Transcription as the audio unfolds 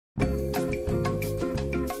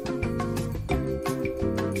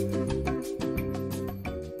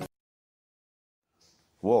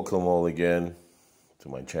Welcome all again to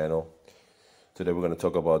my channel. Today we're going to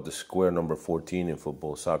talk about the square number 14 in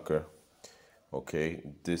football soccer. Okay,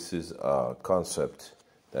 this is a concept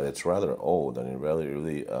that it's rather old, and I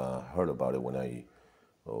really heard about it when I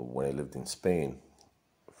lived in Spain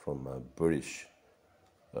from British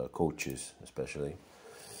coaches especially.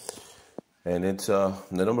 And it's the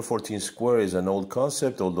number 14 square is an old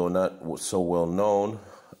concept, although not so well known.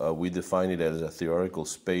 We define it as a theoretical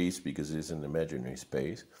space because it is an imaginary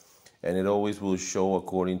space, and it always will show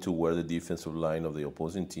according to where the defensive line of the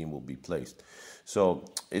opposing team will be placed.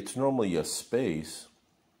 So it's normally a space,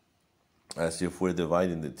 as if we're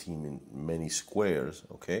dividing the team in many squares,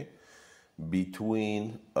 okay?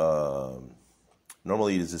 Between,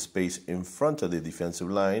 normally it is a space in front of the defensive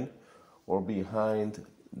line or behind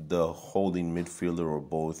the holding midfielder, or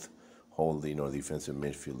both holding or defensive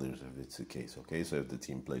midfielders if it's the case, okay? So if the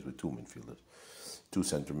team plays with two midfielders, two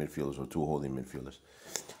center midfielders or two holding midfielders.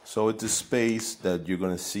 So it's a space that you're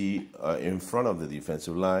going to see in front of the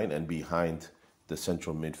defensive line and behind the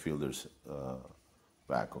central midfielders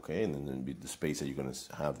back, okay? And then be the space that you're going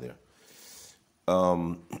to have there.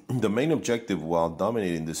 The main objective while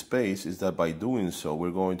dominating the space is that by doing so,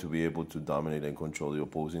 we're going to be able to dominate and control the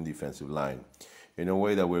opposing defensive line in a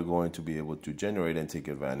way that we're going to be able to generate and take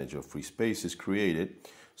advantage of free spaces created,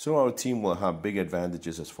 so our team will have big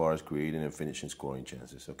advantages as far as creating and finishing scoring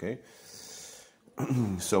chances, okay?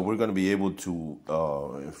 So we're going to be able to,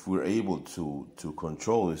 if we're able to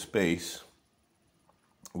control the space,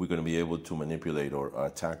 we're going to be able to manipulate or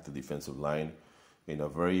attack the defensive line in a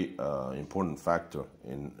very important factor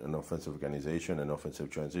in an offensive organization and offensive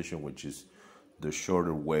transition, which is the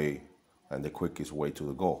shorter way and the quickest way to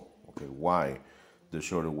the goal. Okay, why? The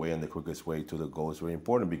shorter way and the quickest way to the goal is very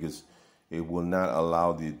important because it will not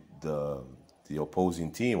allow the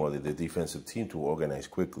opposing team or the defensive team to organize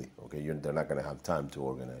quickly. Okay, they're not going to have time to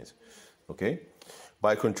organize. Okay,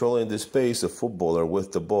 by controlling the space, a footballer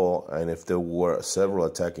with the ball, and if there were several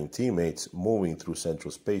attacking teammates moving through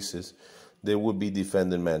central spaces, they would be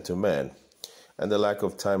defended man to man. And the lack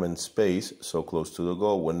of time and space so close to the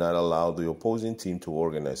goal would not allow the opposing team to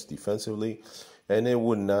organize defensively, and it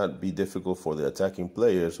would not be difficult for the attacking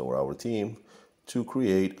players or our team to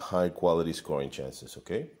create high quality scoring chances,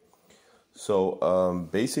 okay? So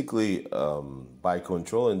basically, by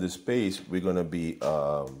controlling the space, we're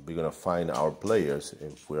gonna find our players,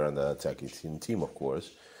 if we're on the attacking team, of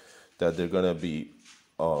course, that they're gonna be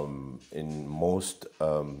in most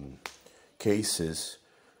cases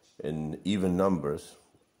in even numbers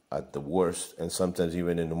at the worst, and sometimes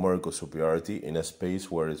even in numerical superiority in a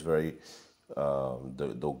space where it's very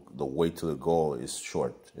the way to the goal is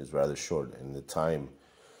rather short, and the time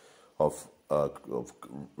of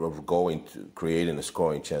going to creating a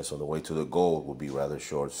scoring chance on the way to the goal will be rather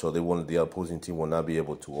short. So the opposing team will not be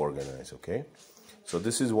able to organize. Okay, so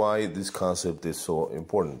this is why this concept is so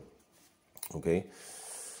important. Okay,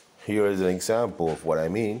 here is an example of what I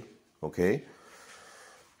mean. Okay,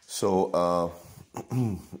 so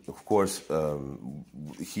of course,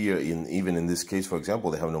 here even in this case, for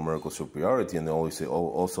example, they have numerical superiority, and they always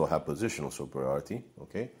also have positional superiority.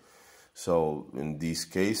 Okay, so in these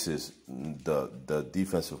cases, the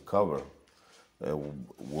defensive cover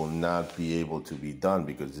will not be able to be done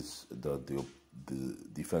because it's the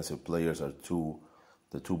defensive players are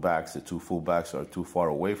the two fullbacks are too far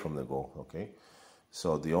away from the goal. Okay.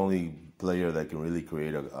 So the only player that can really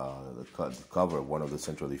create a cover, one of the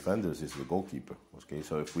central defenders, is the goalkeeper. Okay,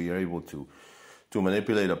 so if we are able to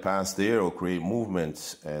manipulate a pass there or create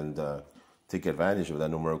movements and take advantage of that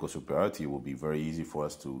numerical superiority, it will be very easy for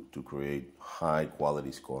us to create high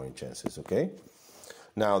quality scoring chances. Okay,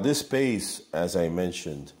 now this space, as I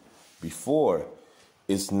mentioned before,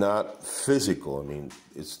 is not physical. I mean,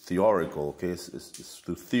 it's theoretical. Okay, it's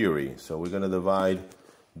through theory. So we're going to divide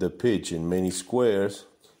the pitch in many squares.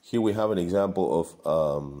 Here we have an example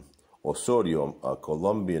of Osorio, a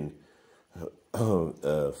Colombian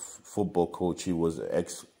football coach. He was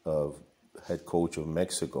ex-head coach of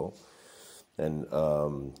Mexico, and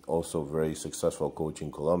also very successful coach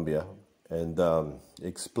in Colombia, and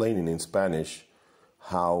explaining in Spanish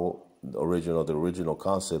how the original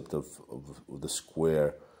concept of the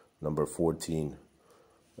square number 14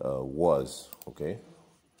 was, okay?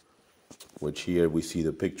 Which here we see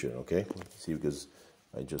the picture, okay? See, because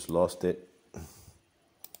I just lost it.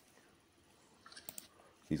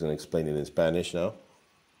 He's going to explain it in Spanish now.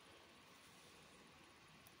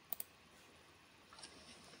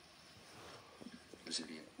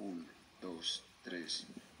 Sería 1, 2, 3,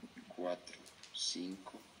 4, 5,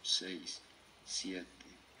 6, 7,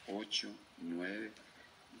 8, 9,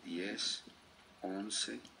 10,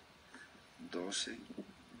 11, 12,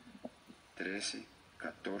 13,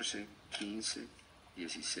 14, 15,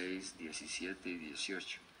 16, 17 y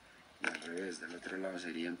 18. Y al revés, del otro lado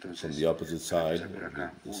sería entonces... From the opposite side, por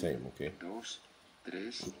acá. the same, okay? 2,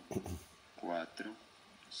 3, 4,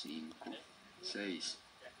 5, 6.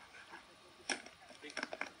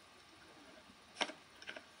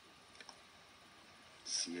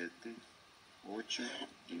 7, 8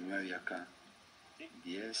 y 9 acá.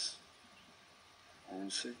 10,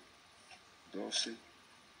 11, 12,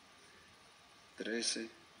 13,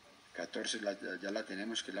 14, ya la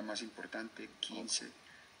tenemos, que es la más importante, 15,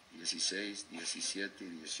 16, 17 y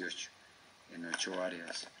 18, en 8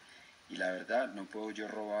 áreas. Y la verdad, no puedo yo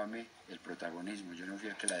robarme el protagonismo. Yo no fui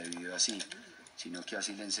el que la dividió así, sino que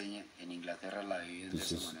así le enseñé. En Inglaterra la dividen de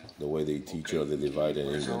esa manera. The way they teach or they divide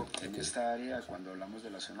in England. En esta área, cuando hablamos de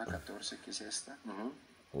la zona 14, que es esta,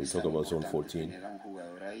 We talk about zone 14. tener a un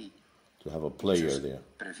jugador ahí. To have a player there,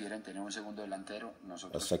 Prefieren tener un segundo delantero, a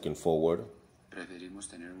nosotros second forward, preferimos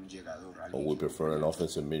tener un llegador. or alguien we que- prefer an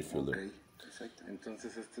offensive midfielder. Ok, perfecto.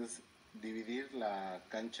 Entonces esto es dividir la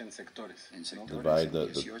cancha en sectores. En ¿no? sectores, Divide en the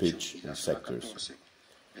 18 pitch y la in zona sectors. 14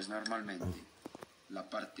 es normalmente la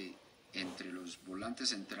parte entre los volantes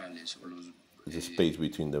centrales o los It's a space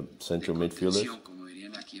between the central midfielders como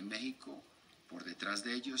dirían aquí en México, por detrás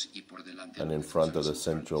de ellos y por delante de and los in front of the defensores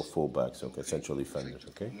central centrales. fullbacks, okay, central defenders,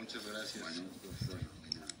 okay? Muchas gracias. Bueno,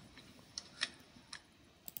 de nada.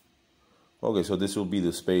 Okay, so this will be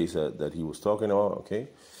the space that he was talking about, okay?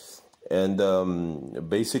 And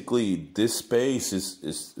basically, this space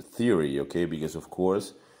is theory, okay? Because of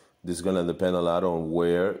course, this is going to depend a lot on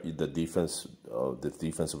where the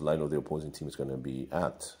defensive line of the opposing team is going to be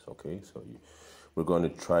at, okay? So we're going to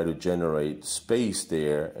try to generate space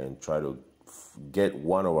there and try to get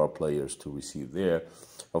one of our players to receive there.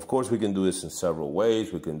 Of course, we can do this in several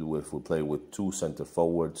ways. We can do it if we play with two center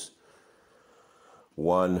forwards,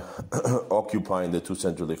 one occupying the two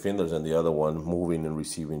central defenders and the other one moving and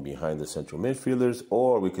receiving behind the central midfielders,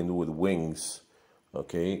 or we can do with wings,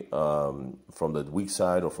 okay, from the weak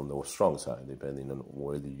side or from the strong side, depending on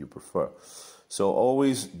whether you prefer. So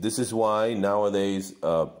always, this is why nowadays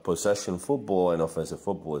possession football and offensive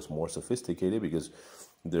football is more sophisticated, because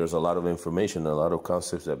there's a lot of information, a lot of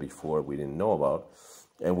concepts that before we didn't know about,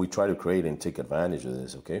 and we try to create and take advantage of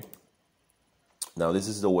this, okay? Now, this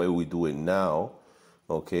is the way we do it now.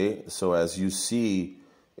 Okay, so as you see,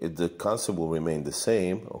 the concept will remain the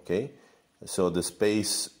same, okay? So the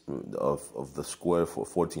space of the square for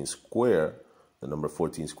 14 square, the number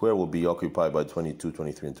 14 square, will be occupied by 22,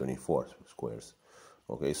 23, and 24 squares.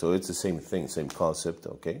 Okay, so it's the same thing, same concept,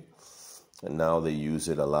 okay? And now they use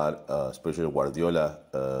it a lot, especially Guardiola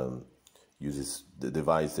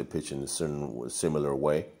divides the pitch in a similar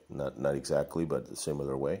way, not exactly, but a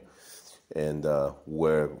similar way. And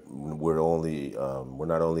where we're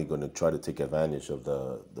not only going to try to take advantage of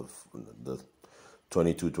the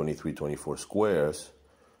 22, 23, 24 squares,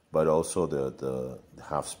 but also the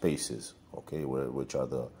half spaces, okay, which are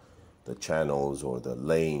the channels or the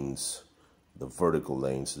lanes, the vertical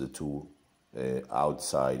lanes, the two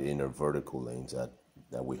outside inner vertical lanes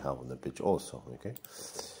that we have on the pitch also, okay.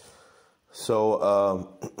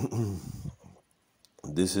 So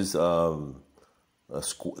this is the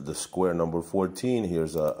square number 14.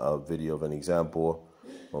 Here's a video of an example,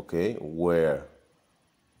 okay, where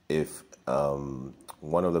if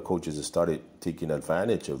one of the coaches started taking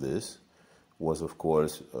advantage of this was, of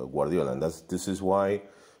course, Guardiola. And this is why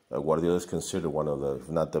Guardiola is considered one of the, if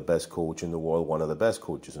not the best coach in the world, one of the best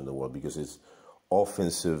coaches in the world, because his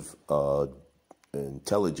offensive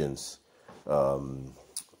intelligence,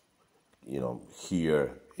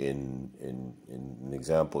 here in an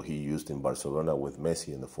example he used in Barcelona with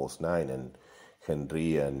Messi in the false nine, and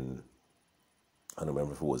Henry, and I don't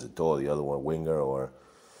remember if it was Eto'o, the other one, winger,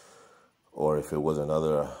 or if it was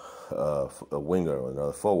another a winger or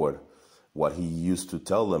another forward. What he used to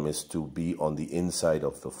tell them is to be on the inside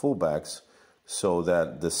of the fullbacks, so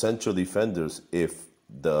that the central defenders, if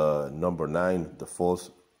the number 9, the false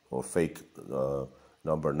or fake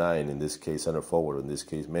number 9, in this case center forward, in this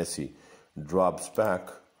case Messi, drops back,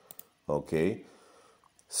 okay,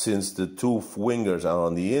 since the two wingers are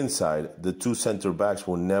on the inside, the two center backs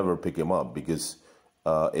will never pick him up, because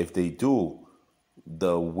if they do,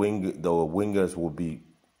 the wingers will be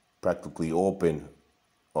practically open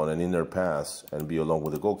on an inner pass and be along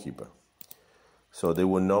with the goalkeeper. So they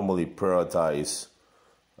will normally prioritize,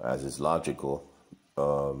 as is logical,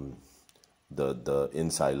 the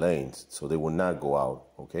inside lanes, so they will not go out,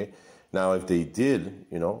 okay? Now, if they did,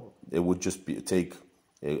 it would just take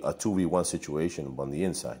a 2v1 situation on the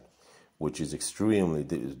inside, which is extremely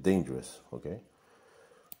dangerous, okay?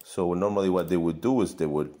 So normally what they would do is they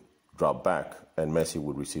would drop back, and Messi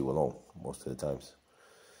would receive alone most of the times.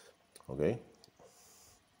 Okay.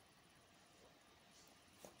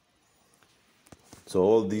 So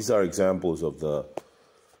all these are examples of the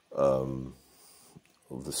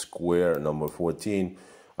square number 14.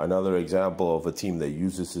 Another example of a team that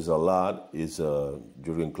uses this a lot is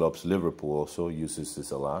Jurgen Klopp's Liverpool also uses this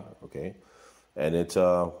a lot. Okay, and it's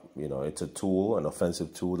it's a tool, an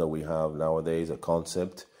offensive tool that we have nowadays, a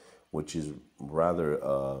concept which is rather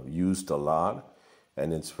used a lot,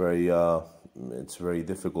 and it's very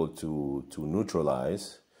difficult to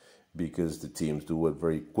neutralize because the teams do it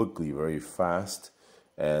very quickly, very fast,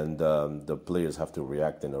 and the players have to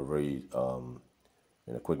react in a very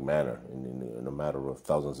in a quick manner, in a matter of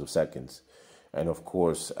thousands of seconds. And of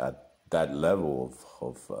course, at that level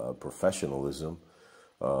of professionalism,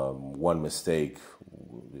 one mistake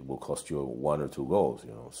will cost you 1 or 2 goals.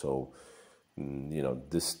 So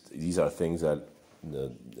these are things that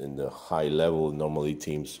in the high level normally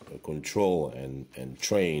teams control and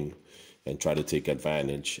train and try to take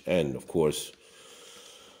advantage, and of course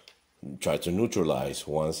try to neutralize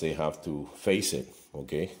once they have to face it.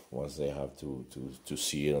 Okay, once they have to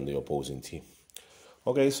see it on the opposing team.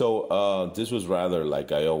 Okay, so this was rather,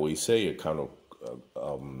 like I always say, a kind of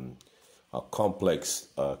a complex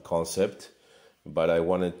concept, but I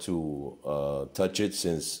wanted to touch it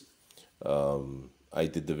since I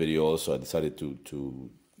did the video also. I decided to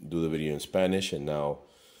do the video in Spanish, and now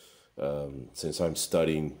since I'm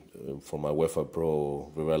studying for my UEFA Pro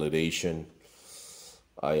revalidation,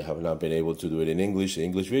 I have not been able to do it in English, the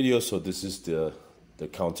English video, so this is the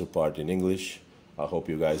counterpart in English. I hope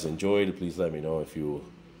you guys enjoyed. Please let me know if you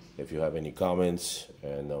have any comments,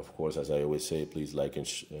 and of course, as I always say, please like and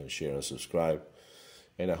share and subscribe,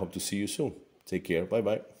 and I hope to see you soon. Take care. Bye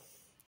bye.